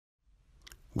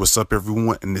What's up,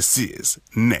 everyone? And this is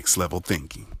Next Level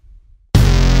Thinking.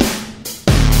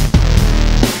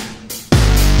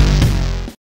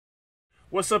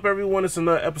 What's up, everyone? It's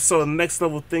another episode of Next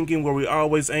Level Thinking, where we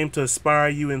always aim to inspire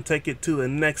you and take it to the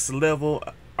next level.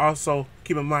 Also,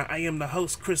 keep in mind, I am the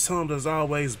host, Chris Holmes, as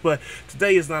always, but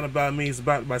today is not about me. It's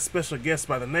about my special guest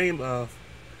by the name of...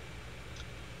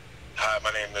 Hi,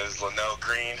 my name is Linell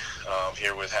Greene. I'm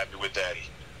here with Happy with Daddy.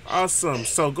 Awesome.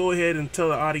 So go ahead and tell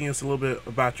the audience a little bit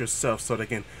about yourself so they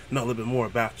can know a little bit more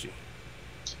about you.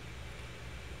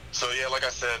 So yeah, like I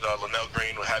said, Linell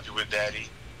Greene with Happy with Daddy,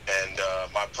 and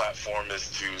my platform is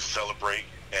to celebrate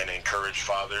and encourage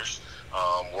fathers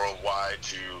worldwide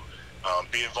to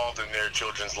be involved in their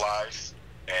children's lives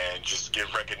and just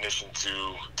give recognition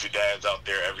to dads out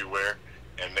there everywhere,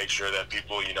 and make sure that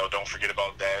people, don't forget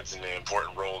about dads and the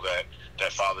important role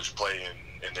that fathers play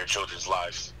in their children's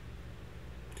lives.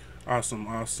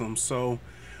 Awesome. So,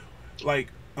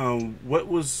 what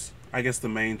was, I guess, the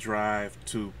main drive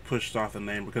to push off the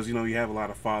name? Because, you have a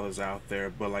lot of fathers out there,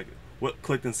 but, what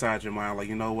clicked inside your mind?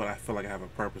 You know what? I feel like I have a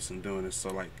purpose in doing this.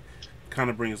 So,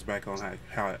 kind of bring us back on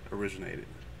how it originated.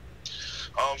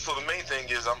 So the main thing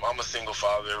is I'm a single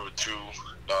father with two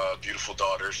beautiful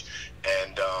daughters,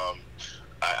 and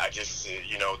I just,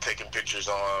 taking pictures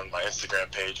on my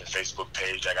Instagram page and Facebook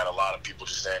page. I got a lot of people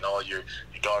just saying, "Oh, your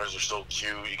daughters are so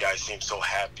cute. You guys seem so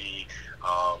happy."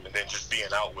 And then just being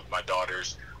out with my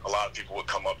daughters, a lot of people would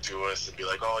come up to us and be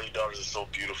like, "Oh, your daughters are so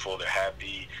beautiful. They're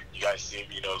happy. You guys seem,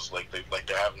 it's like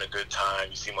they're having a good time.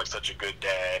 You seem like such a good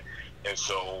dad." And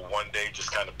so one day,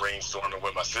 just kind of brainstorming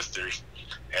with my sisters,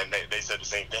 and they said the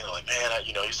same thing. They're like, "Man,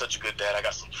 you're such a good dad. I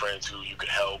got some friends who you could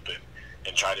help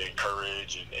and try to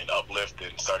encourage and uplift,"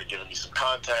 and started giving me some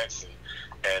contacts,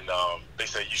 and they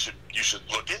said you should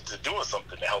look into doing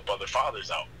something to help other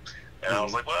fathers out. And I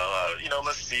was like, well,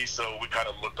 let's see. So we kind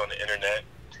of looked on the internet,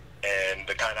 and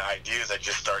the kind of ideas that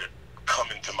just started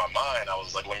coming to my mind, I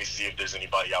was like, let me see if there's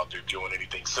anybody out there doing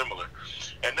anything similar.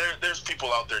 And there's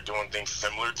people out there doing things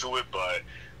similar to it, but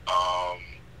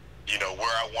where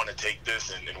I want to take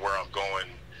this and where I'm going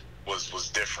was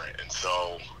different. And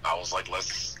so I was like,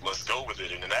 let's go with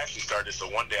it. And it actually started, so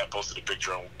one day I posted a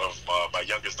picture of my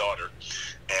youngest daughter,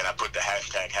 and I put the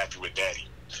hashtag Happy with Daddy,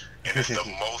 and it's the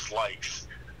most likes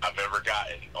I've ever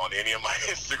gotten on any of my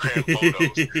Instagram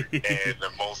photos, and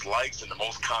the most likes and the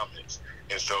most comments.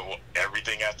 And so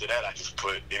everything after that, I just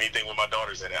put anything with my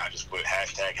daughters in it, I just put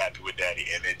hashtag Happy with Daddy,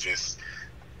 and it just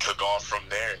took off from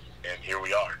there, and here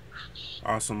we are.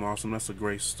 Awesome. That's a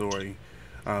great story.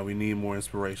 We need more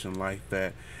inspiration like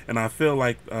that. And I feel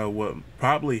like what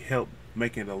probably helped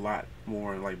make it a lot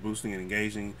more boosting and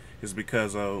engaging is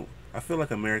because I feel like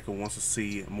America wants to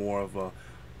see more of a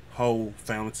whole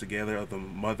family together, of the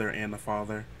mother and the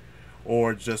father,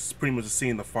 or just pretty much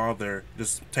seeing the father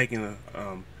just taking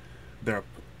their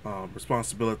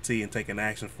responsibility and taking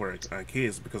action for their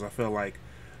kids. Because I feel like,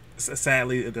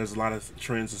 sadly, there's a lot of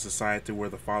trends in society where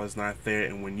the father's not there,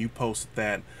 and when you post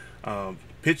that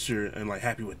picture and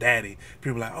Happy with Daddy,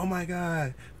 people are like, "Oh my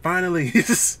God, finally!"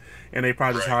 And they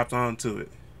probably just hopped on to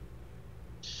it.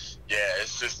 Yeah,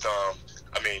 it's just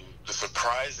the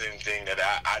surprising thing that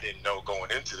I didn't know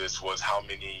going into this was how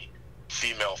many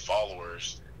female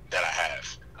followers that I have.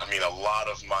 I mean, a lot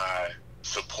of my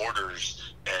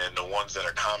supporters and the ones that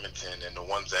are commenting and the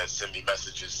ones that send me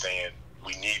messages saying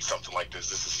we need something like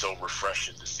this is so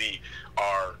refreshing to see,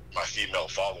 are my female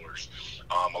followers.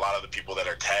 A lot of the people that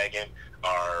are tagging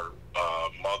are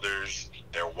mothers,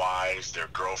 their wives, their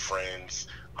girlfriends,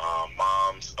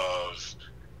 moms of,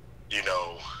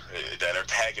 that are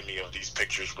tagging me of these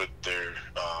pictures with their,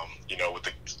 with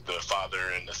the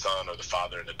father and the son, or the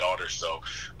father and the daughter. So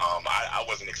I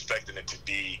wasn't expecting it to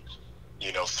be,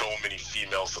 so many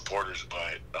female supporters,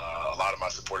 but a lot of my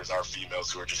supporters are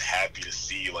females who are just happy to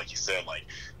see, like you said,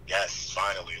 yes,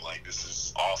 finally, this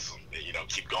is awesome,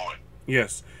 keep going.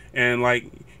 Yes, and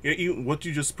what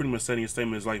you just pretty much said in your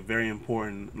statement is very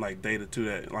important, data to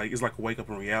that. It's like a wake up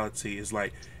in reality. It's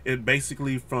it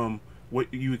basically, from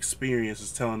what you experience,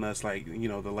 is telling us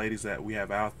the ladies that we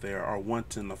have out there are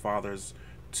wanting the fathers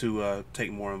to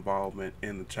take more involvement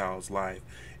in the child's life.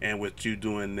 And with you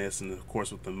doing this, and of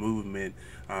course with the movement,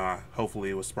 hopefully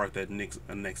it will spark that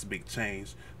next big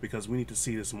change, because we need to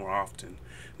see this more often.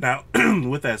 Now,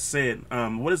 with that said,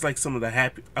 what is some of the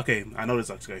happy? Okay, I know there's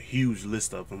a huge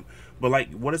list of them, but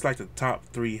what is the top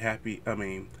three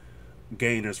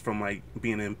gainers from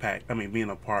being being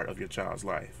a part of your child's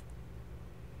life?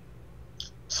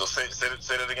 So say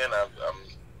that again. I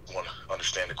want to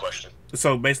understand the question.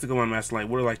 So basically, what I'm asking,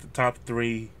 what are the top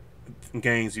three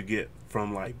gains you get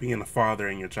from being a father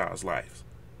in your child's life?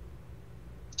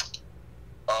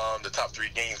 the top 3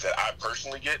 gains that I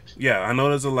personally get. Yeah, I know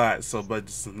there's a lot, so but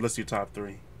just, let's do top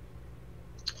 3.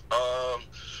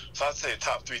 So I'd say the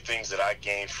top 3 things that I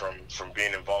gained from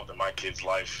being involved in my kid's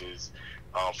life is,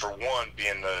 for one,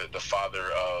 being the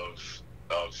father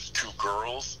of 2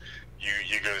 girls.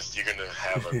 You're gonna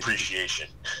have appreciation.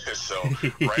 So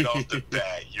right off the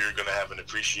bat, you're gonna have an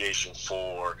appreciation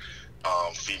for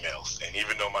females. And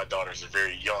even though my daughters are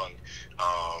very young,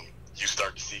 you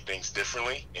start to see things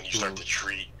differently, and you start to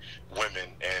treat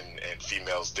women and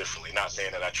females differently. Not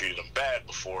saying that I treated them bad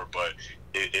before, but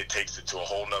it takes it to a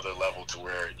whole nother level to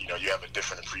where you have a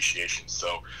different appreciation.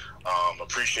 So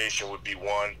appreciation would be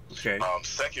one. Okay.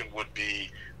 Second would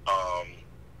be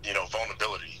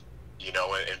vulnerability.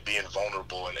 And being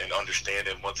vulnerable and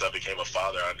understanding. Once I became a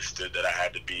father, I understood that I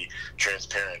had to be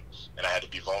transparent and I had to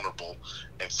be vulnerable.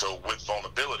 And so with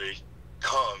vulnerability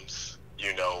comes,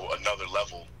 another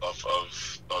level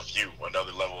of you,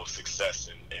 another level of success.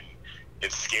 And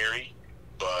it's scary,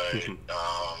 but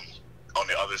on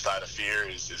the other side of fear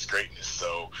is greatness.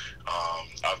 So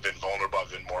I've been vulnerable,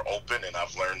 I've been more open, and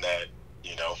I've learned that,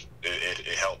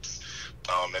 it helps.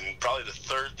 And probably the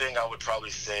third thing I would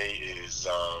probably say is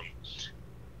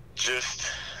just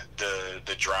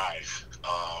the drive.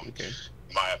 Okay.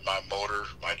 My motor,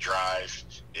 my drive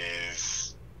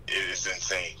is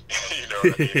insane. You know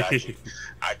what I mean?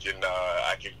 I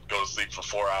can go to sleep for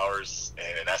 4 hours,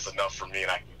 and that's enough for me,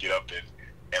 and I can get up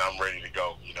and I'm ready to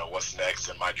go. What's next?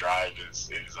 And my drive is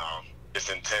it's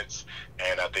intense,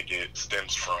 and I think it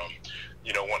stems from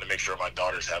wanting to make sure my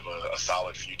daughters have a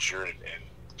solid future, and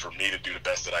for me to do the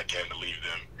best that I can to leave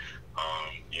them,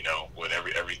 with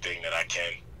everything that I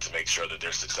can to make sure that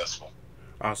they're successful.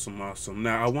 Awesome.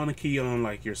 Now I want to key on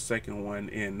like your second one,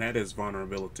 and that is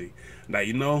vulnerability.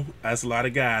 Now as a lot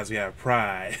of guys, we have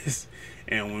pride,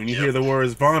 and when you hear the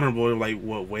words vulnerable, you're like,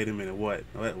 "What? Wait a minute, what?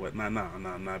 No,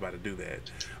 I'm not about to do that."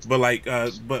 But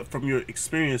but from your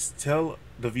experience, tell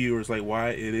the viewers like why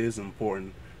it is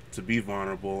important to be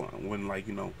vulnerable when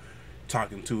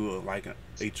talking to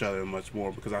each other much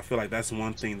more, because I feel like that's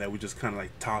one thing that we just kind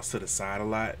of toss to the side a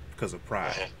lot because of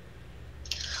pride. Mm-hmm.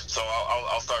 So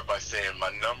I'll start by saying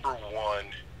my number one,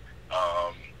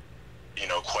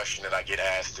 question that I get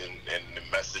asked and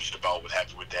messaged about what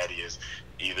happened with Daddy is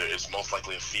either it's most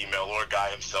likely a female or a guy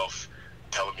himself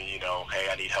telling me, hey,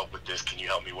 I need help with this. Can you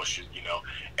help me? What should,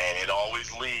 and it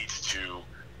always leads to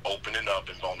opening up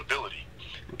and vulnerability.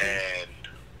 And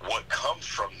what comes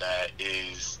from that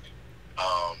is,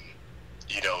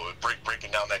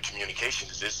 breaking down that communication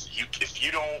is this: if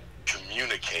you don't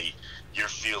communicate your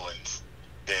feelings,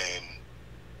 then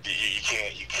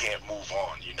you can't move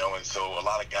on, And so a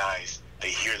lot of guys, they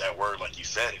hear that word like you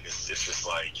said, and it's just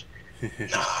like,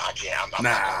 nah, I can't. I'm not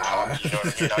gonna talk.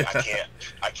 You know what I mean?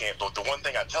 I can't. But the one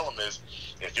thing I tell them is,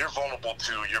 if you're vulnerable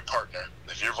to your partner,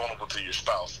 if you're vulnerable to your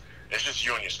spouse, it's just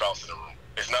you and your spouse in the room.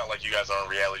 It's not like you guys are on a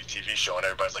reality TV show and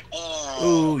everybody's like,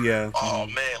 ooh, yeah. Oh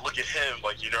man, look at him.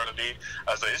 You know what I mean?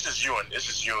 I was like, it's just you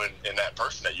and that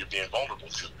person that you're being vulnerable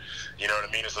to. You know what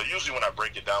I mean? And so usually when I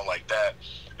break it down like that,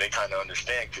 they kind of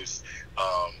understand, because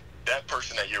that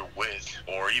person that you're with,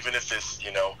 or even if it's,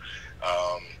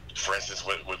 for instance,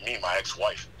 with me, my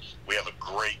ex-wife, we have a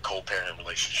great co-parent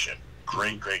relationship.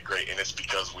 Great. And it's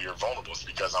because we are vulnerable. It's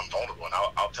because I'm vulnerable. And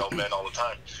I'll tell men all the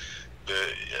time,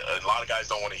 a lot of guys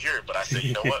don't want to hear it, but I say,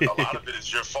 you know what? A lot of it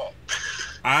is your fault.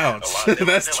 Ouch.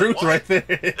 That's truth right there.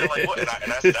 They're like, what? And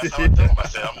that's how I tell them. I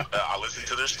say, I listen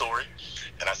to their story,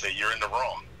 and I say, you're in the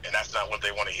wrong. And that's not what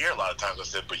they want to hear a lot of times. I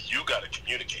said, but you got to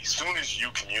communicate. As soon as you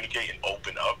communicate and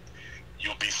open up,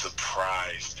 you'll be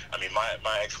surprised. I mean,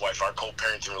 my ex-wife, our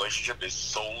co-parenting relationship is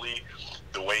solely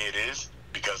the way it is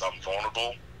because I'm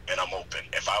vulnerable and I'm open.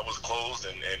 If I was closed,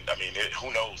 and I mean,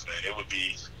 who knows, man? It would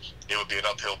be an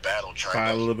uphill battle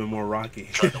a little bit more rocky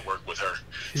trying to work with her.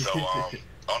 So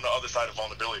on the other side of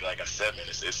vulnerability, like I said, man,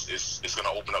 it's going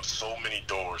to open up so many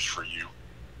doors for you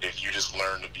if you just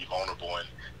learn to be vulnerable.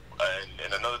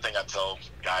 And another thing I tell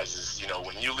guys is,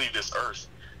 when you leave this earth,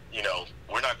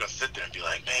 we're not going to sit there and be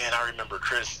like, man, I remember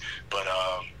Chris, but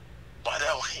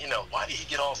why did he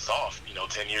get all soft,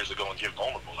 10 years ago and get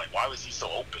vulnerable? Like, why was he so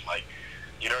open? Like,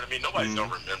 you know what I mean? Nobody's going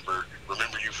to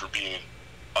remember you for being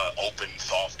an open,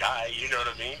 soft guy, you know what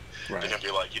I mean? Right. They're going to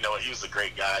be like, he was a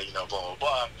great guy, blah, blah,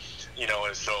 blah.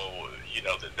 And so,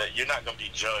 that you're not going to be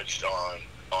judged on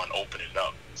opening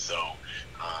up. So,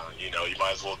 you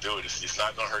might as well do it. It's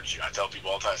not going to hurt you. I tell people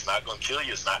all the time, it's not going to kill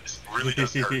you. It really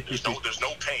doesn't hurt. There's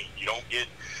no pain. You don't get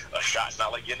a shot. It's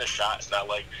not like getting a shot. It's not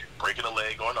like breaking a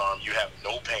leg or an arm. You have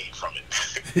no pain from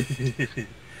it.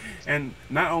 And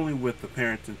not only with the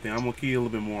parenting thing, I'm gonna key a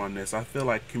little bit more on this. I feel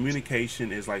like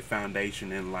communication is like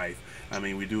foundation in life. I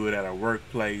mean, we do it at our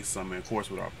workplace. I mean, of course,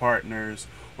 with our partners,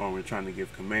 or we're trying to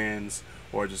give commands,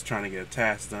 or just trying to get a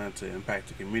task done to impact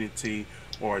the community,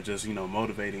 or just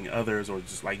motivating others, or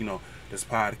just like this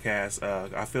podcast.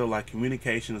 I feel like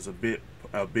communication is a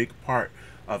big part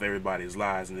of everybody's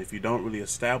lives, and if you don't really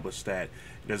establish that,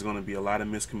 there's going to be a lot of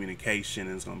miscommunication,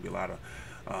 and there's going to be a lot of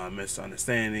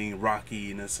misunderstanding,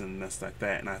 rockiness, and stuff like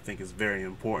that. And I think it's very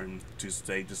important to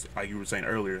stay, just like you were saying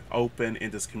earlier, open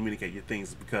and just communicate your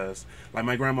things, because, like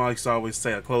my grandma used to always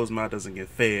say, a closed mouth doesn't get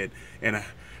fed. And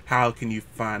how can you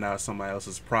find out somebody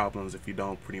else's problems if you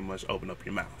don't pretty much open up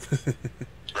your mouth?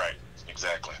 Right.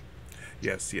 Exactly.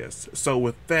 Yes, yes. So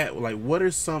with that, like, what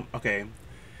are some okay?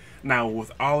 Now,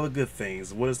 with all the good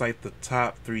things, what is like the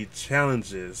top three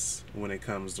challenges when it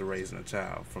comes to raising a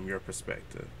child from your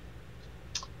perspective?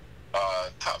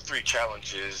 Top three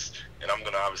challenges, and I'm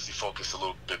going to obviously focus a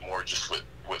little bit more just with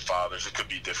fathers. It could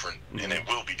be different, and it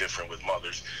will be different with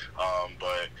mothers,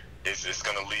 but it's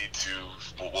going to lead to.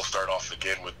 We'll start off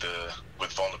again with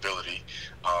vulnerability.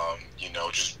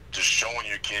 Just showing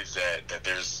your kids that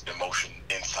there's emotion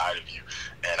inside of you,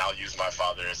 and I'll use my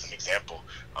father as an example.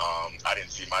 I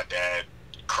didn't see my dad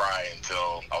cry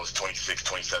until I was 26,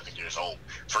 27 years old.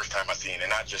 First time I seen, and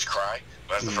not just cry,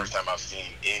 but that's the first time I've seen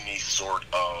any sort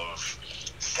of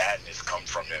sadness come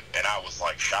from him. And I was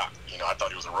like shocked. I thought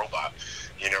he was a robot.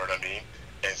 You know what I mean?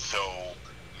 And so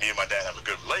me and my dad have a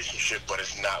good relationship, but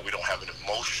we don't have an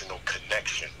emotional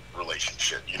connection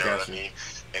relationship. You know what I mean?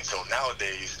 And so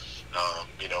nowadays,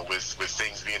 with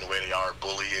things being the way they are,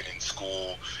 bullying in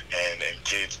school, and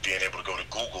kids being able to go to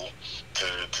Google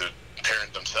to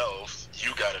parent themselves,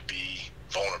 you got to be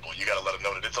vulnerable. You got to let them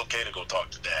know that it's okay to go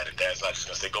talk to dad, and dad's not just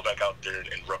going to say, go back out there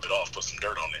and rub it off, put some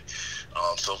dirt on it.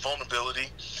 So vulnerability.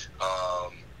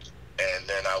 And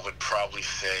then I would probably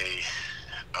say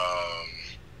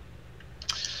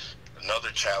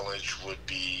another challenge would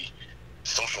be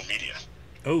social media.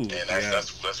 Oh, and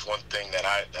that's one thing that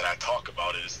I talk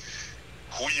about is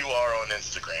who you are on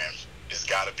Instagram has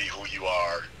got to be who you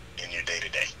are in your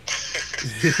day-to-day.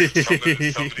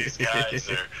 Some of these guys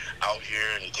are out here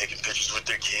and they're taking pictures with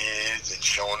their kids and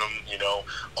showing them,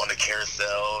 on the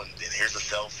carousel, and here's a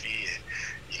selfie,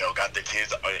 and got their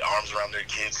kids arms around their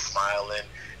kids smiling,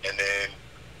 and then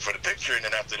for the picture, and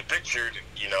then after the picture,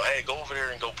 hey, go over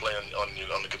there and go play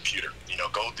on the computer,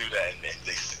 go do that, and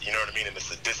they, you know what I mean, and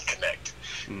it's a disconnect.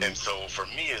 And so for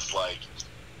me, it's like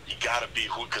you gotta be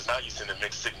who, because now you're sending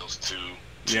mixed signals to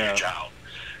your child,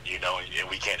 and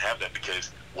we can't have that,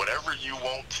 because whatever you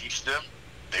won't teach them,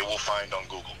 they will find on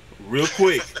Google real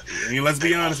quick. I mean, let's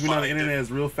be honest, we know the internet is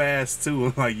real fast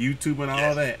too, like YouTube and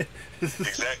all that.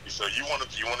 Exactly. So you want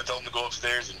to tell them to go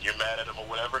upstairs, and you're mad at them or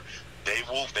whatever,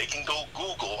 they can go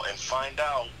Google and find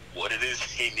out what it is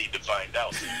they need to find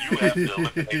out. So you have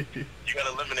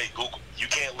to eliminate Google. You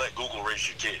can't let Google raise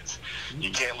your kids. You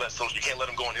can't let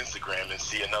them go on Instagram and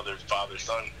see another father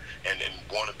son and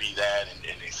want to be that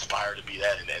and aspire to be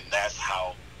that, and that's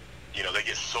how they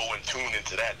get so in tune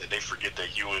into that they forget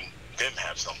that you and them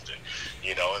have something,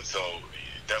 and so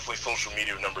definitely social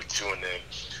media number 2. And then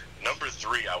number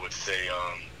 3, I would say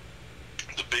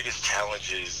the biggest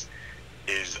challenge is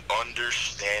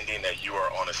understanding that you are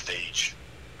on a stage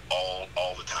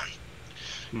all the time.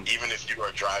 Even if you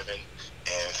are driving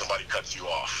and somebody cuts you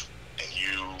off and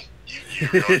you're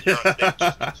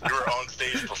on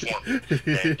stage performing,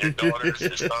 and your daughters,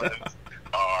 your sons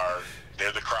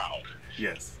they're the crowd.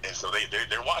 Yes. And so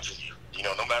they're watching you.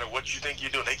 No matter what you think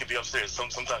you're doing, they can be upstairs.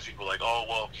 Sometimes people are like, oh,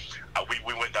 well,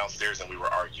 we went downstairs and we were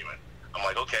arguing. I'm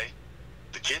like, okay,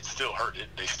 the kids still heard it.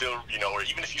 They still, or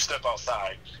even if you step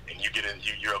outside and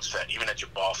you're upset, even at your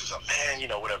boss or something,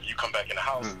 man, whatever, you come back in the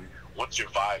house, what's your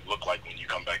vibe look like when you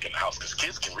come back in the house? Because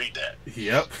kids can read that.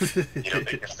 Yep. They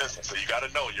can sense it. So you got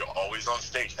to know you're always on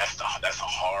stage. That's a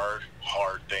hard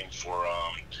thing for,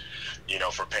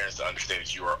 for parents to understand,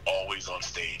 that you are always on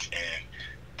stage, and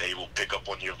they will pick up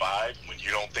on your vibe. When you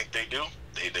don't think they do,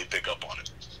 they pick up on it.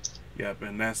 Yep,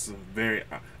 and that's very,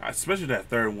 especially that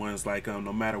third one is like,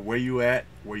 no matter where you at,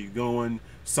 where you going,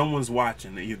 someone's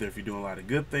watching. Either if you're doing a lot of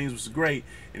good things, which is great,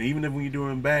 and even if when you're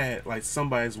doing bad, like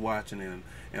somebody's watching,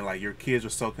 and like your kids are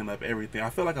soaking up everything. I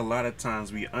feel like a lot of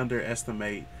times we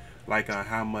underestimate like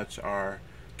how much our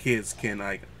kids can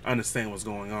like understand what's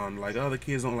going on. Like other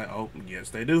kids don't, like, oh yes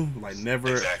they do. Like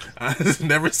never,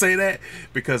 never say that,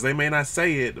 because they may not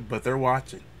say it, but they're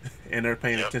watching and they're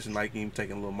paying attention, like even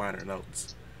taking little minor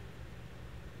notes.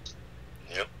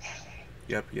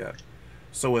 Yep.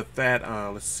 So with that,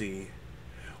 let's see.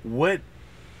 Let's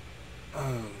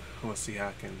see how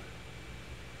I can.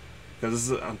 Because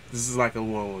this is like one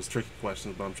of those tricky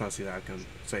questions, but I'm trying to see how I can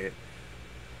say it.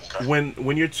 Okay.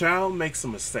 When your child makes a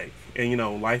mistake,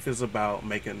 and life is about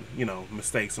making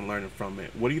mistakes and learning from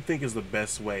it. What do you think is the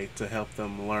best way to help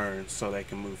them learn so they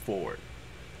can move forward?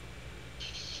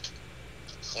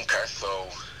 Okay, so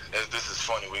this is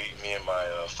funny. Me and my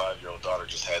 5-year-old daughter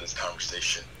just had this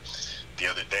conversation the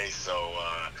other day. So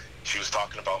she was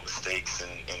talking about mistakes,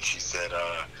 and she said,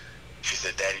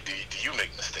 "Daddy, do you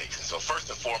make mistakes?" And so first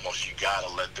and foremost, you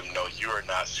gotta let them know you are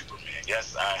not Superman.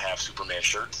 Yes, I have Superman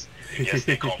shirts, and yes,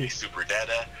 they call me Super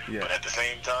Dada. Yeah. But at the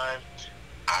same time,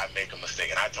 I make a mistake.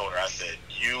 And I told her, I said,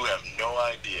 "You have no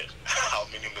idea how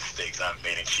many mistakes I've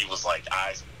made." And she was like,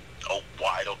 eyes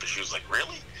wide open. She was like,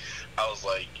 "Really?" I was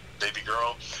like, "Baby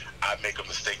girl, I make a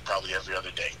mistake probably every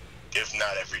other day, if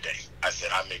not every day." I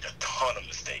said, "I make a ton of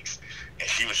mistakes." And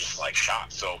she was just like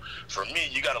shocked. So for me,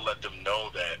 you got to let them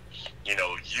know that,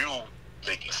 you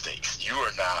make mistakes. You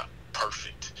are not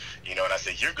perfect. And I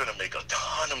said, you're going to make a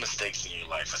ton of mistakes in your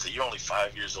life. I said, you're only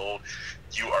 5 years old.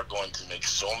 You are going to make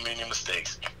so many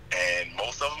mistakes. And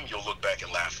most of them you'll look back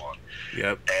and laugh on.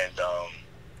 Yep. And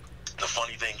the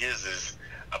funny thing is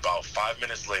about 5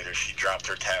 minutes later, she dropped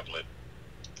her tablet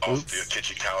off the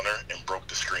kitchen counter and broke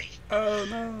the screen. Oh,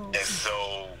 no. And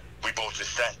so we both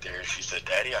just sat there, and she said,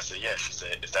 "Daddy?" I said, "Yeah." She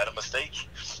said, "Is that a mistake?"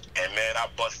 And man, I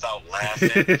bust out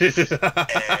laughing, and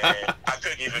I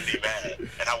couldn't even be mad.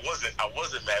 And I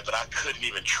wasn't mad, but I couldn't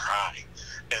even try.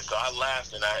 And so I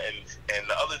laughed, and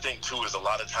the other thing too is a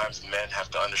lot of times men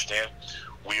have to understand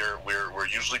we're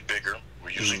usually bigger, we're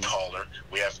usually taller,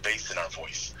 we have bass in our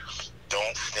voice.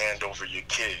 Don't stand over your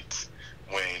kids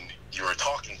when you are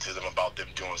talking to them about them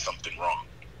doing something wrong.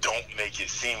 Don't make it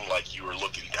seem like you are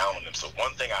looking down on them. So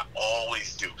one thing I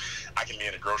always do, I can be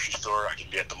in a grocery store, I can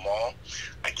be at the mall,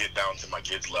 I get down to my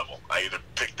kids' level. I either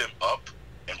pick them up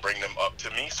and bring them up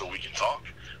to me so we can talk,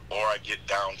 or I get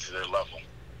down to their level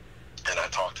and I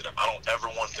talk to them. I don't ever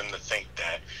want them to think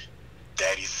that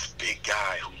Daddy's this big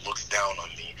guy who looks down on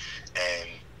me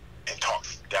and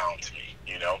talks down to me.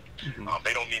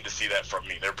 They don't need to see that from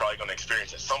me. They're probably going to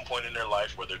experience at some point in their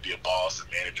life, whether it be a boss,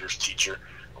 a manager, teacher,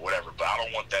 or whatever. But I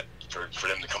don't want that for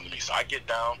them to come to me. So I get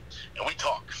down and we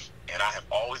talk. And I have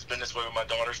always been this way with my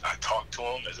daughters. I talk to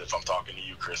them as if I'm talking to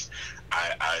you, Chris.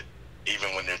 I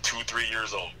even when they're 2-3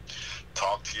 years old,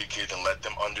 talk to your kids and let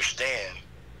them understand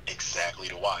exactly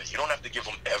the whys. You don't have to give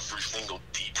them every single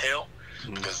detail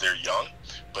because they're young,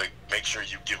 but make sure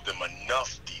you give them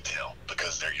enough detail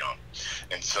because they're young.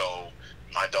 And so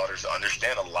my daughters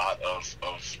understand a lot of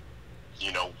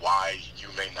why you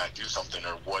may not do something,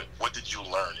 or what did you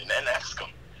learn, and then ask them,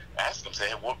 say,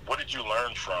 hey, what did you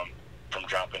learn from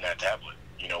dropping that tablet?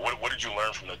 What did you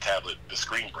learn from the tablet, the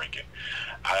screen breaking?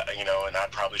 And I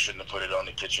probably shouldn't have put it on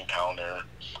the kitchen counter,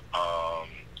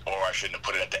 or I shouldn't have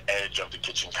put it at the edge of the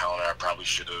kitchen counter. I probably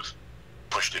should have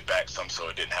pushed it back some so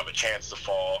it didn't have a chance to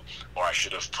fall, or I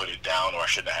should have put it down, or I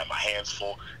shouldn't have had my hands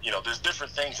full. There's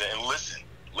different things, and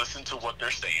listen to what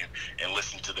they're saying and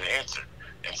listen to their answer.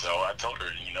 And so I told her,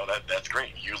 that's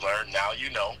great. You learn, now you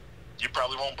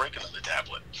probably won't break another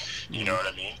tablet. You know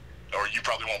what I mean? Or you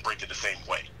probably won't break it the same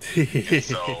way. And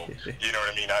so, you know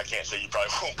what I mean? I can't say you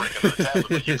probably won't break another tablet,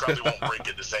 but you probably won't break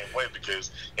it the same way,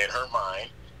 because in her mind,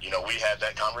 we had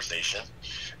that conversation,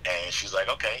 and she's like,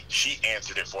 okay, she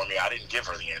answered it for me. I didn't give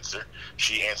her the answer.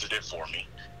 She answered it for me.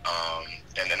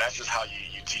 And then that's just how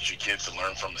you teach your kids to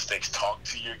learn from mistakes. Talk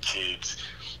to your kids,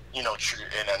 and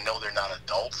I know they're not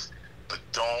adults, but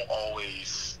don't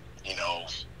always,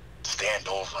 stand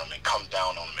over them and come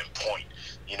down on them and point.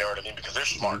 You know what I mean? Because they're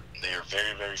smart. They are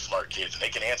very, very smart kids, and they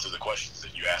can answer the questions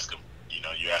if you ask them.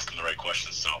 You ask them the right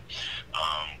questions. So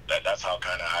that's how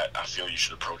kind of I feel you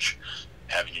should approach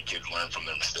having your kids learn from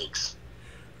their mistakes.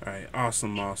 All right,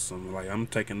 awesome. Like, I'm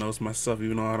taking notes myself,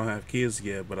 even though I don't have kids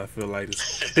yet. But I feel like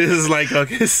this is like,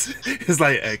 okay, it's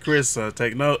like, hey, Chris,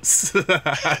 take notes.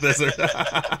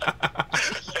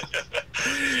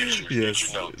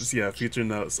 Future notes. Yeah, future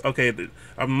notes. Okay,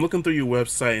 I'm looking through your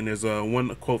website, and there's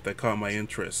one quote that caught my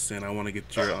interest, and I want to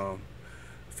get your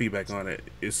feedback on it.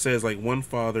 It says, like, one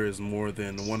father is more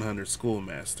than 100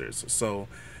 schoolmasters. So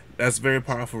that's very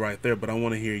powerful right there, but I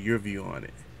want to hear your view on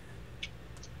it.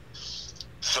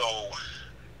 So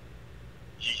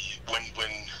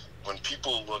when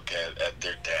people look at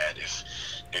their dad,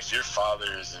 if your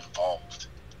father is involved,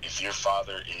 if your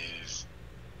father is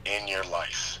in your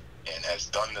life and has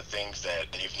done the things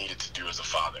that they've needed to do as a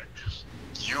father,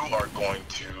 you are going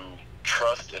to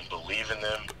trust and believe in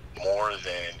them more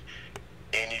than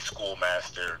any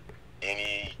schoolmaster,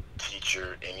 any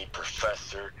teacher, any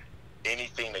professor,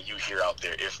 anything that you hear out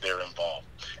there if they're involved.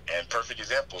 And perfect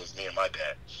example is me and my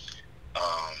dad.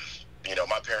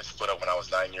 My parents split up when I was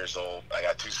 9 years old. I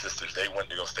got two sisters. They went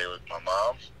to go stay with my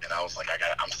mom, and I was like,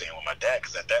 I'm staying with my dad,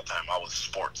 because at that time I was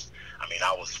sports. I mean,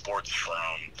 I was sports from,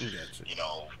 Gotcha.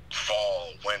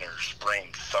 fall, winter,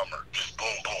 spring, summer, just boom,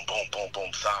 boom, boom, boom,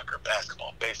 boom, soccer,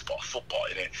 basketball, baseball, football,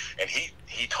 and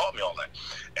he taught me all that.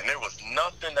 And there was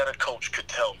nothing that a coach could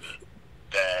tell me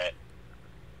that,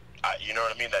 you know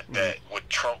what I mean, that would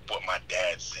trump what my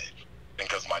dad said.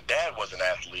 Because my dad was an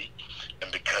athlete,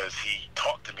 and because he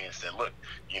talked to me and said, look,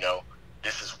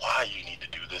 this is why you need to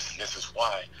do this, and this is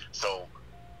why. So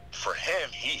for him,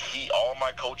 all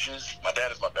my coaches, my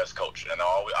dad is my best coach, and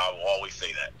I will always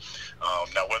say that.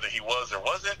 Now, whether he was or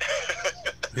wasn't,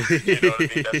 you know what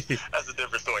I mean, that's a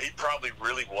different story. He probably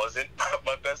really wasn't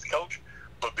my best coach,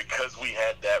 but because we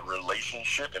had that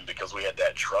relationship and because we had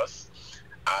that trust,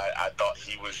 I thought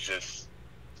he was just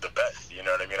the best, you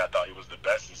know what I mean? I thought he was the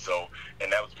best,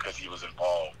 and that was because he was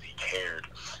involved, he cared,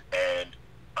 and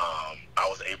I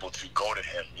was able to go to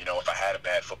him. If I had a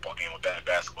bad football game, a bad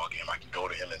basketball game, I can go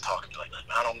to him and talk and be like,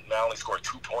 I only scored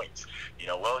 2 points.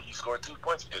 Well, you scored 2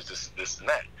 points because this and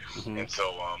that. Mm-hmm. And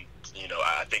so,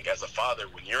 I think as a father,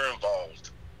 when you're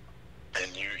involved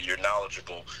and you're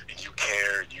knowledgeable and you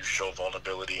care and you show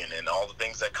vulnerability and all the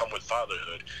things that come with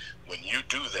fatherhood, when you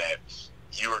do that,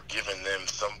 you are giving them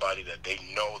somebody that they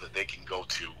know that they can go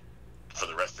to for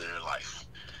the rest of their life.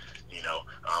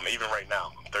 Even right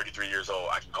now, I'm 33 years old.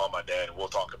 I can call my dad and we'll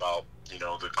talk about,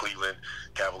 the Cleveland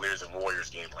Cavaliers and Warriors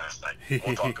game last night.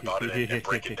 We'll talk about it and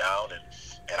break it down.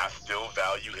 And I still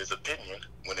value his opinion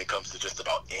when it comes to just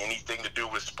about anything to do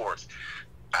with sports.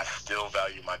 I still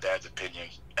value my dad's opinion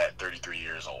at 33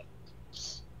 years old.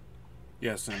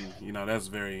 Yes, and that's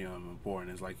very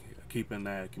important. It's like keeping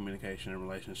that communication and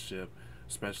relationship,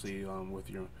 especially with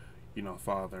your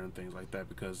father and things like that,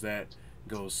 because that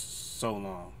goes so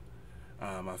long.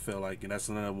 I feel like, and that's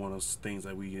another one of those things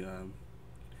that we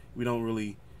don't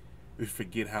really, we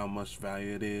forget how much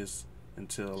value it is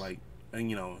until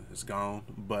it's gone.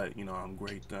 But I'm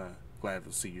glad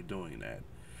to see you doing that.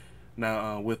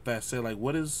 Now, with that said,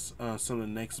 what is some of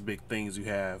the next big things you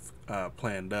have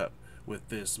planned up with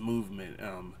this movement?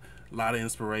 A lot of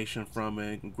inspiration from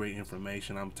it, great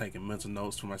information. I'm taking mental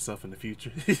notes for myself in the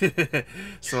future.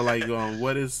 So,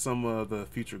 what is some of the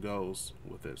future goals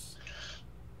with this?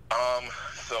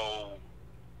 So,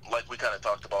 like we kind of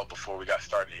talked about before we got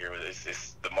started here,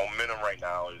 it's the momentum right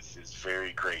now is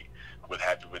very great with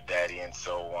Happy with Daddy, and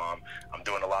so I'm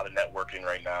doing a lot of networking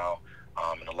right now,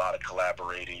 and a lot of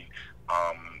collaborating.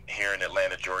 Here in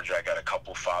Atlanta, Georgia, I got a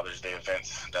couple Father's Day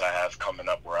events that I have coming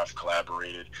up where I've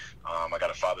collaborated. I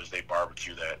got a Father's Day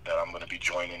barbecue that I'm going to be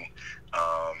joining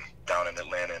down in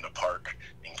Atlanta in the park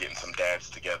and getting some dads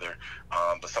together.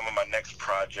 But some of my next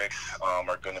projects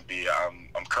are going to be,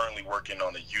 I'm currently working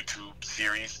on a YouTube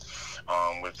series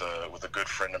with a good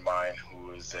friend of mine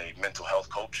who is a mental health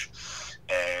coach,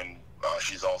 and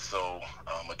she's also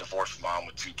a divorced mom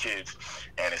with 2 kids,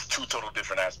 and it's 2 total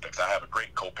different aspects. I have a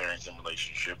great co-parenting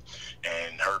relationship,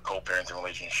 and her co-parenting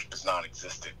relationship is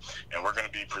non-existent. And we're going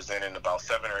to be presenting about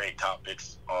 7 or 8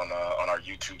 topics on our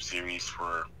YouTube series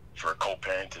for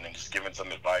co-parenting and just giving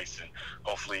some advice, and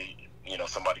hopefully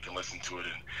somebody can listen to it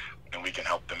and we can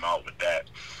help them out with that.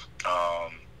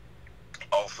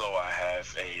 Also, I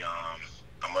have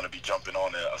I'm going to be jumping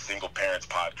on a single parents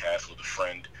podcast with a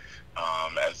friend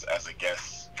as a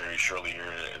guest very shortly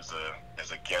here as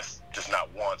a guest, just not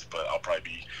once, but I'll probably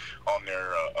be on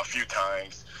there a few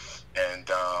times, and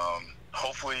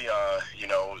hopefully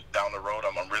down the road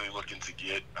I'm really looking to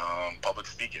get public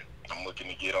speaking. I'm looking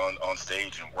to get on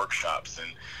stage and workshops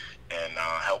and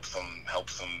help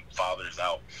some fathers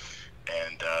out,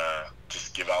 and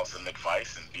just give out some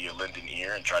advice and be a lending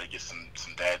ear and try to get some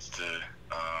dads to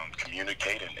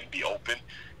communicate and be open,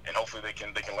 and hopefully they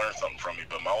can learn something from me.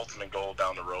 But my ultimate goal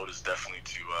down the road is definitely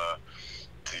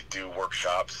to do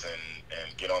workshops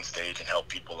and get on stage and help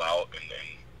people out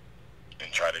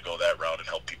and try to go that route and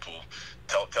help people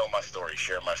tell my story,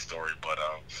 share my story. But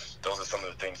those are some of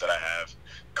the things that I have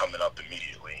coming up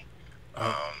immediately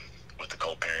with the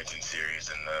co-parenting series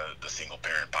and the single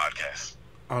parent podcast.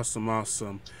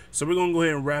 Awesome. So we're gonna go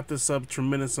ahead and wrap this up.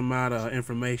 Tremendous amount of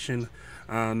information.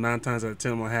 9 times out of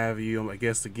 10, I'm gonna have you on my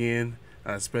guest again,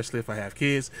 especially if I have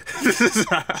kids.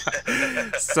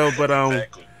 So, but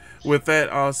Exactly. with that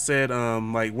all said,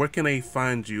 where can they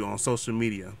find you on social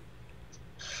media?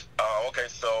 Okay,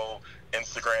 so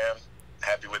Instagram,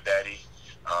 Happy with Daddy.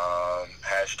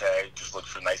 Hashtag, just look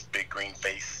for nice big green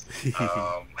face.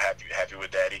 Happy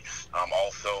with Daddy.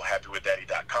 Also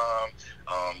happywithdaddy.com.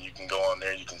 You can go on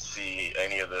there. You can see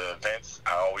any of the events.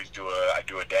 I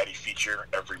do a daddy feature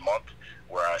every month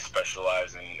where I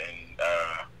specialize in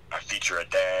I feature a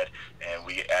dad, and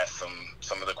we ask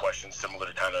some of the questions similar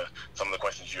to kind of some of the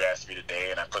questions you asked me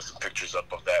today, and I put some pictures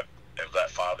up of that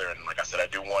father. And like I said, I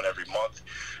do one every month.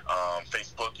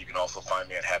 Facebook, you can also find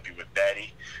me at Happy with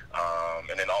Daddy,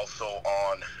 and then also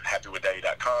on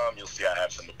happywithdaddy.com, you'll see I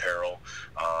have some apparel.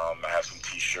 I have some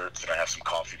T-shirts, and I have some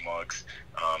coffee mugs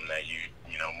that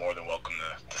you know, more than welcome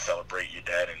to celebrate your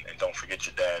dad, and don't forget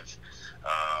your dads.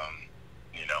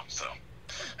 You know, so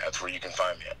that's where you can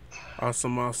find me at.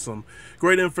 Awesome.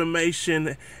 Great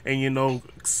information. And, you know,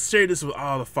 share this with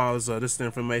all the fathers. This is the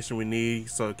information we need.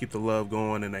 So keep the love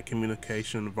going and that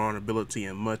communication, vulnerability,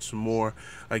 and much more.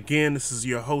 Again, this is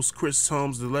your host, Chris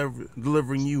Holmes,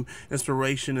 delivering you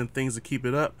inspiration and things to keep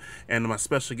it up. And my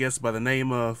special guest by the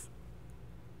name of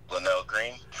Linell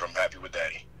Greene from Happy with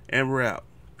Daddy. And we're out.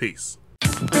 Peace.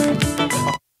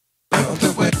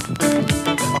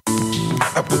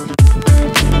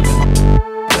 I